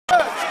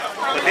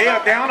But they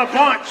are down a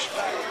bunch.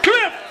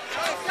 Cliff!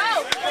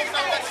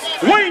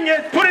 Wing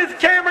has put his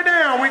camera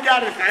down. We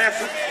got his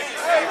answer.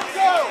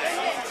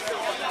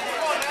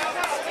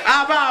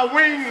 Our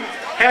Wing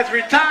has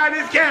retired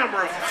his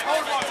camera.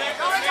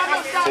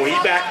 So he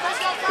back.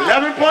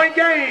 11-point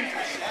game.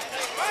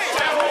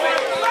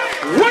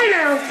 Way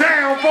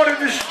downtown for the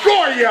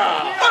destroyer.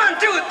 1,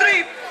 2,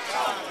 3.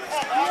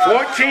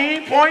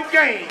 14-point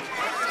game.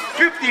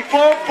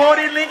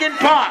 54-40 Lincoln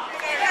Park.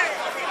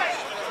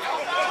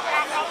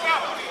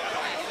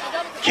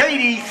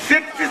 Katie's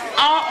sixes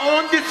are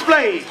on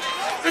display.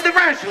 The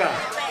Tarantula.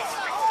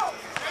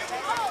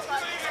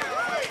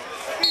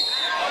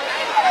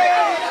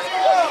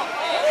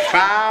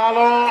 Foul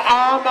on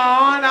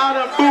Armond out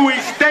of Bowie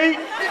State.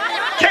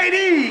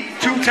 Katie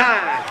 2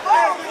 times.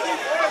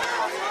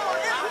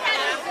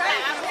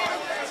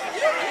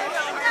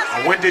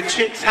 I went to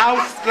Chick's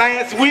house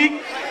last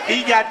week.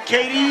 He got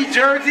KD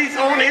jerseys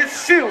on his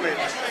ceiling.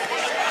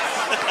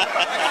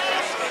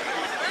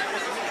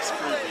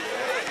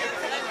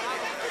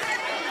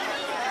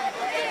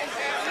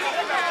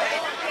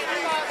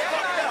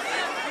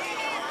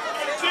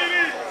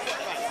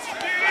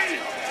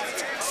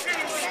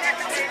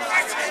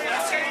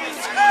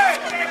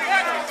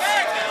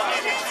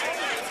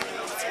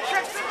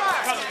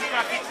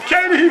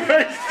 KD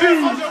makes 2.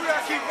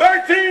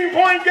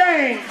 13-point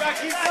game.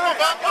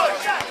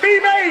 B.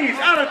 Mays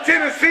out of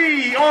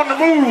Tennessee on the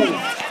move.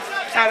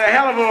 Had a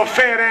hell of an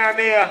affair down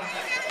there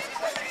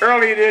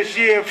earlier this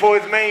year for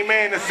his main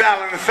man, the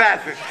Silent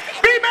Assassin.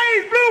 B.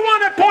 Mays blew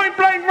one at point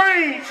blank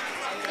range.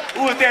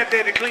 Who was that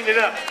there to clean it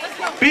up?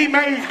 B.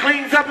 Mays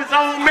cleans up his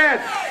own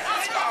mess.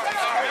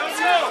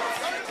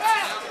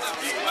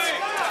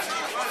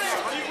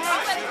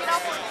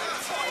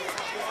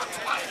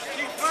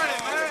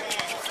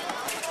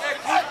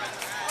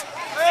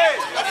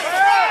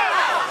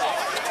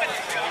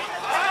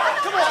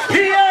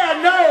 Pierre,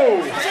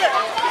 no!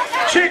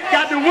 Chick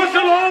got the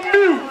whistle on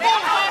mute.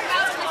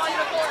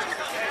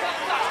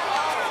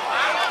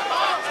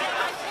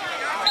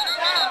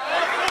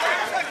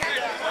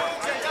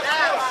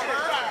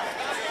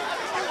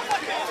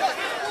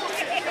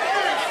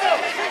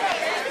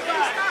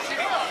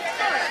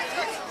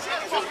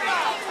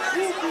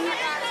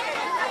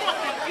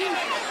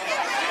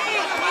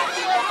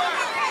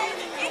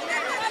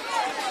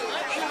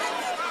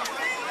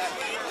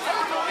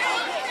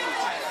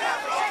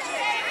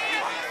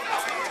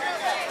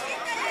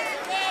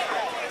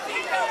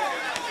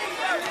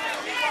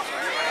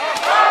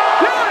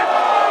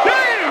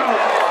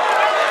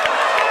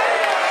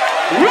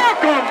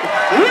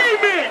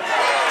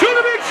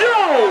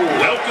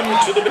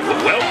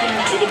 Welcome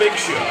to the big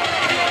show.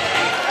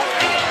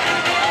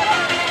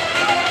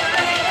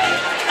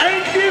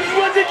 Ain't this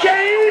what you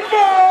came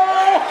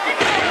for?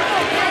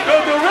 The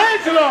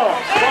Tarantula,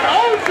 but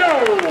also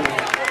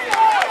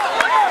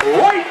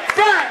right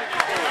back.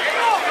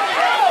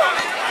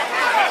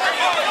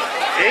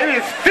 It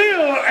is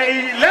still a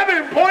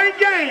 11-point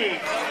game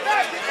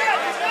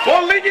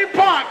for Lincoln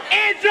Park.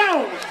 Ed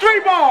Jones,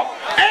 3-ball,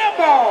 air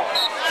ball.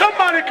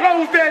 Somebody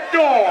close that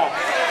door.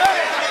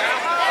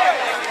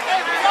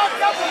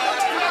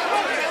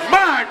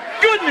 My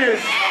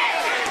goodness!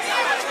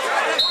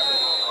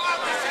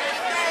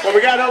 What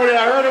we got over there?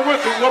 I heard a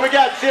whistle. What we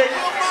got, Chick?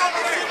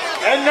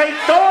 And they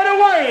throw it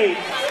away.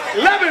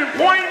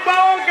 11-point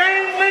ball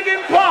game,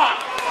 Lincoln Park.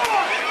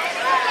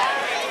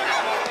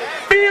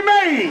 Be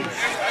amazed.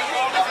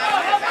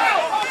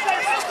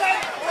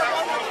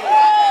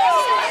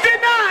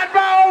 Denied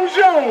by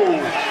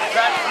Ojo.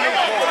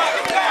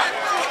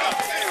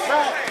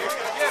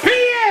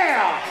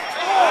 Pierre.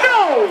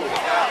 No.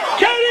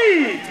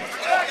 KD.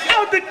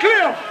 Out the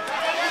Cliff.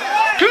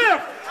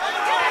 Cliff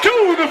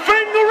to the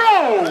finger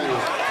roll.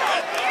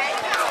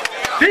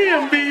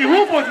 DMV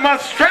Hoopers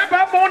must strap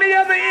up on the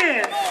other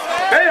end.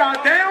 They are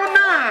down 9.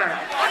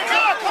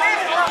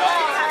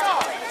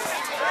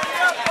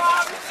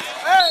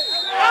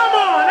 Come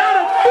on, out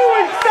of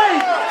Bowie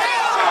State.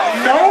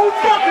 No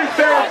fucking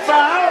fair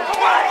foul.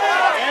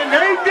 And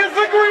they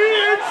disagree,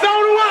 and so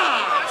do I.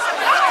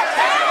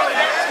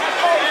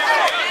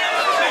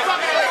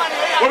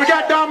 Well, we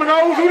got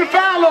dominoes. Who the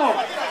foul on?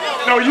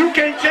 No, you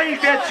can't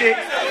change that, Chick.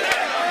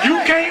 You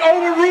can't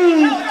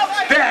overrule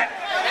that.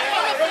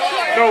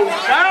 No,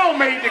 Sal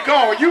made the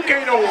call. You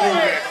can't overrule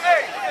that.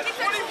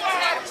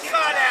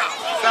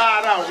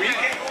 Side out. We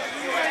can't.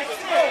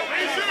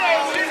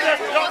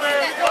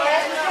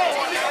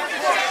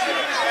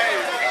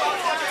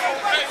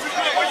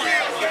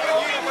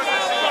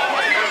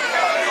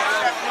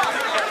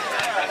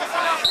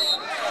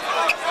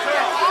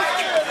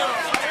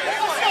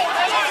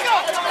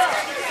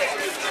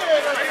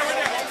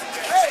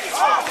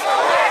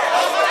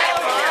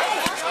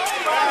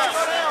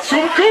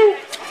 Suku.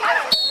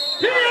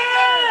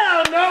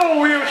 Yeah,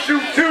 no, we'll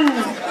shoot 2.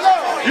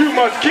 You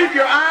must keep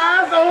your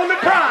eyes on the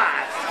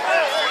prize.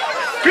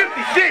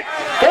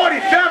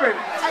 56-47.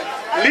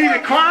 Lead a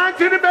climb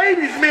to the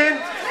babies, men.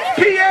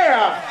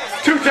 Pierre,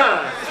 2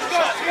 times.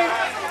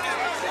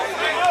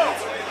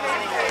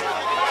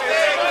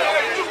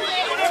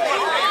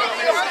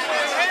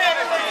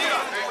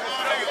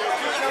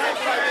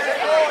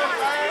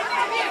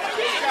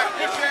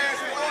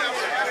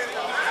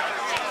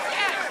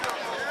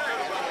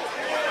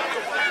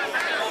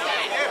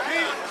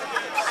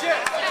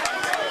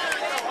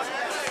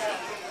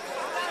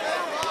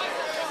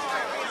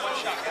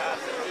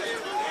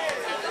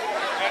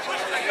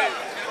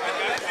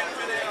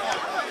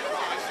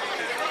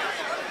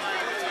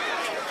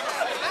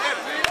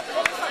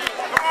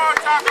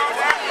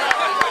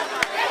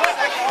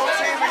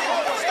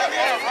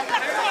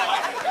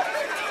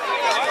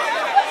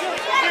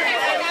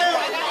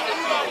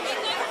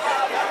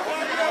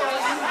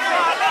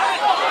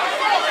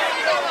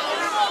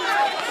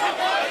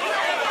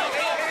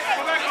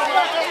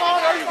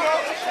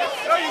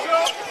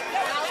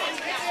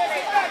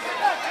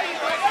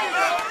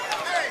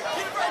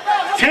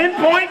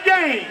 10-point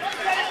game.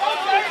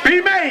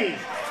 B-Mays,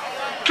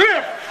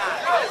 Cliff.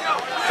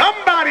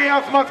 Somebody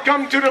else must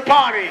come to the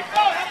party.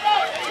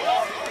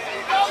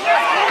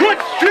 Good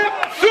strip,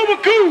 super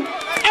cool.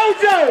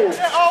 Ojo.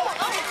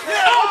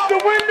 Off the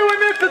window,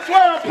 and it's a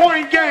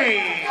 12-point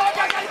game.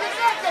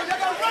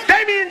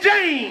 Damion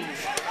James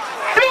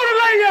blew the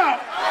layup.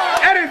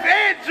 And it's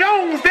Ed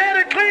Jones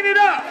there to clean it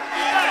up.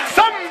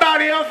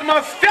 Somebody else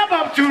must step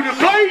up to the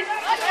plate.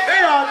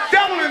 They are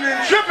doubling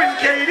and tripping,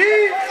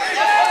 KD.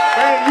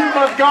 Man, you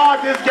must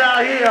guard this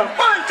guy here.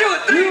 1, 2,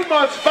 3. You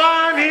must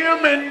find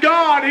him and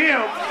guard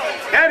him.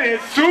 That is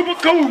super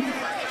cool.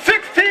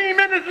 16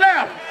 minutes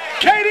left.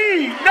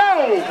 KD,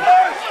 no.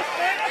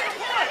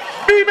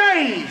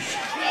 B-Mays.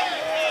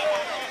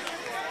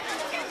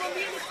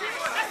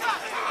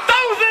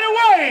 Throws it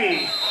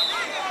away.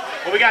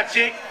 What we got,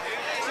 Chick?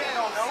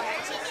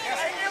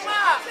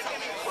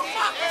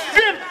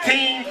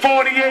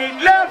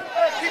 15:48 left.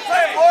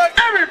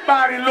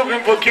 Everybody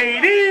looking for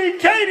KD.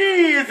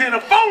 KD is in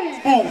a phone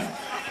booth.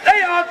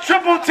 They are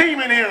triple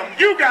teaming him.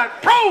 You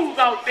got pros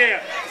out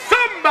there.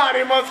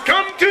 Somebody must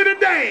come to the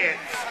dance.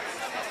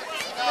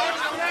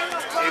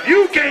 If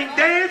you can't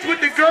dance with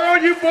the girl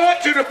you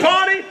brought to the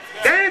party,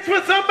 dance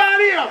with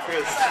somebody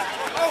else's.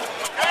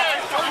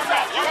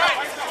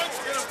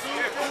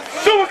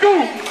 Super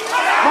cool.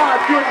 My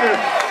goodness.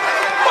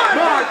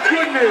 My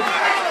goodness.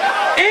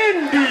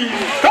 Indy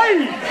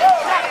safe.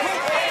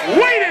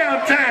 Way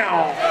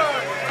downtown.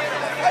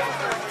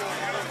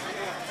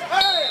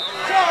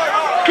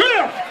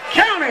 Cliff,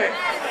 count it.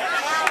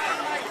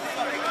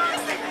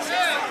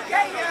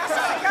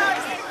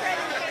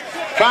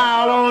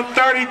 Foul on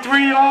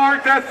 33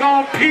 yards. That's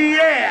on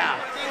Pierre.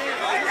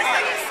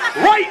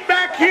 Right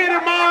back here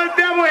to Mars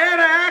Devil had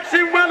an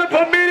action weather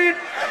permitted.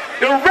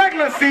 The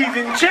regular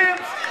season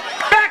champs.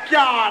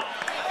 Backyard.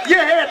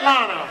 Your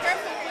headliner.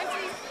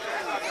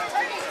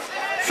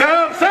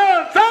 Sub.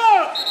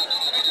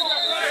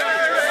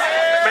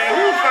 Man,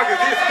 who the fuck is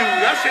this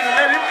dude? I shouldn't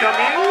let him come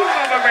in. Who's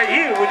right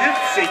here with this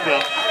shape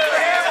up?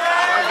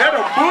 Is that a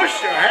bush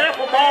or half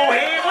a ball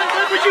head?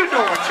 What you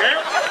doing,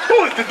 champ? Who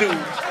is the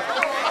dude?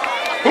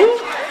 Who?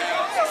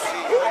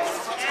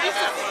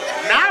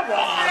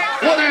 Nawar.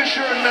 What is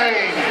your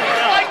name?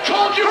 I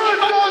told you it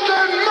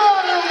doesn't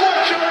matter what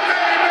your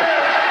name is.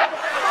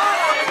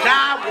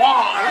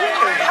 Nawar.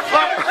 What the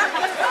fuck?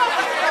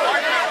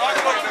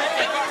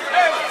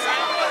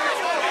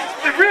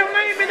 The real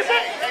name in the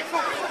book?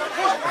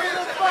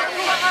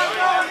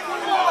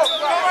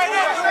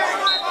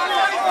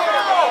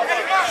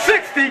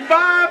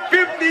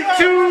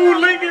 65-52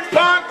 Lincoln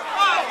Park.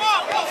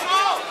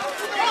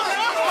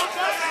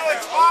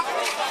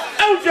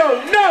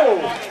 Ojo, no.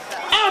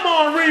 I'm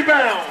on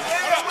rebound.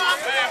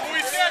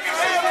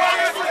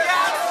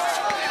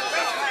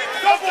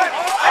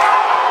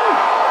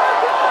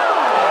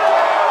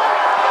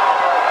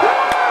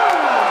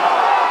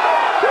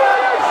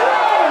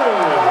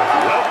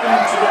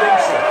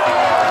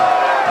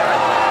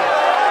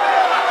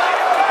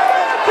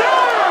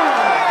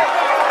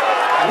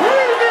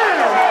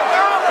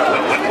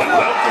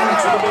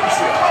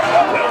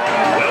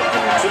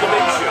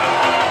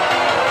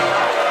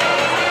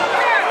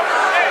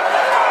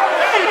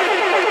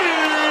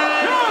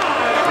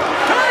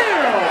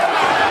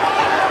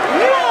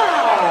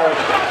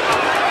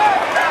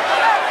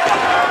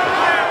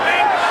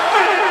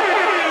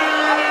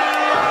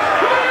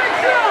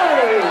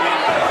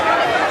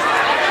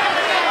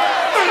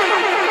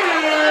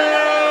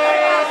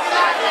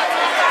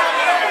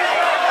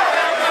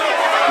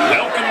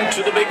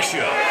 to the big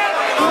show.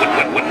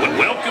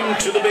 Welcome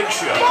to the big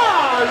show.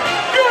 My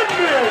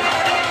goodness!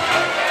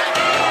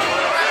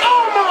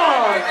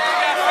 Armond!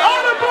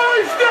 On the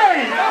Boy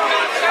State!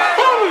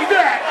 Who's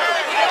that?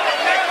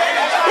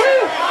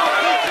 Who?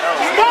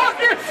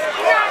 Marcus?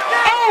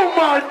 Oh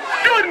my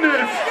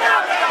goodness!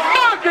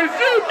 Marcus,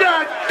 you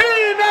got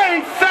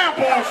DNA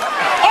samples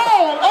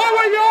all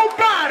over your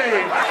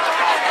body!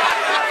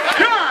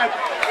 God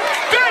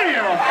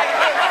damn!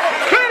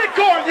 Clear the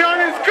court,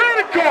 youngins! Clear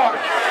the court!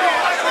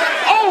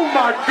 Oh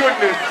my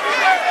goodness!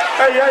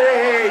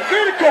 Hey,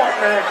 clear the court,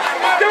 man!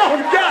 Get off,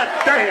 God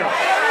damn!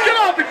 Get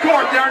off the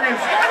court, youngins!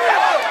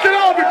 Get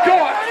off the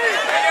court!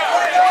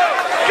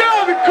 Get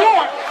off the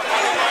court!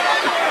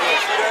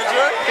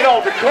 Get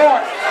off the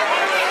court!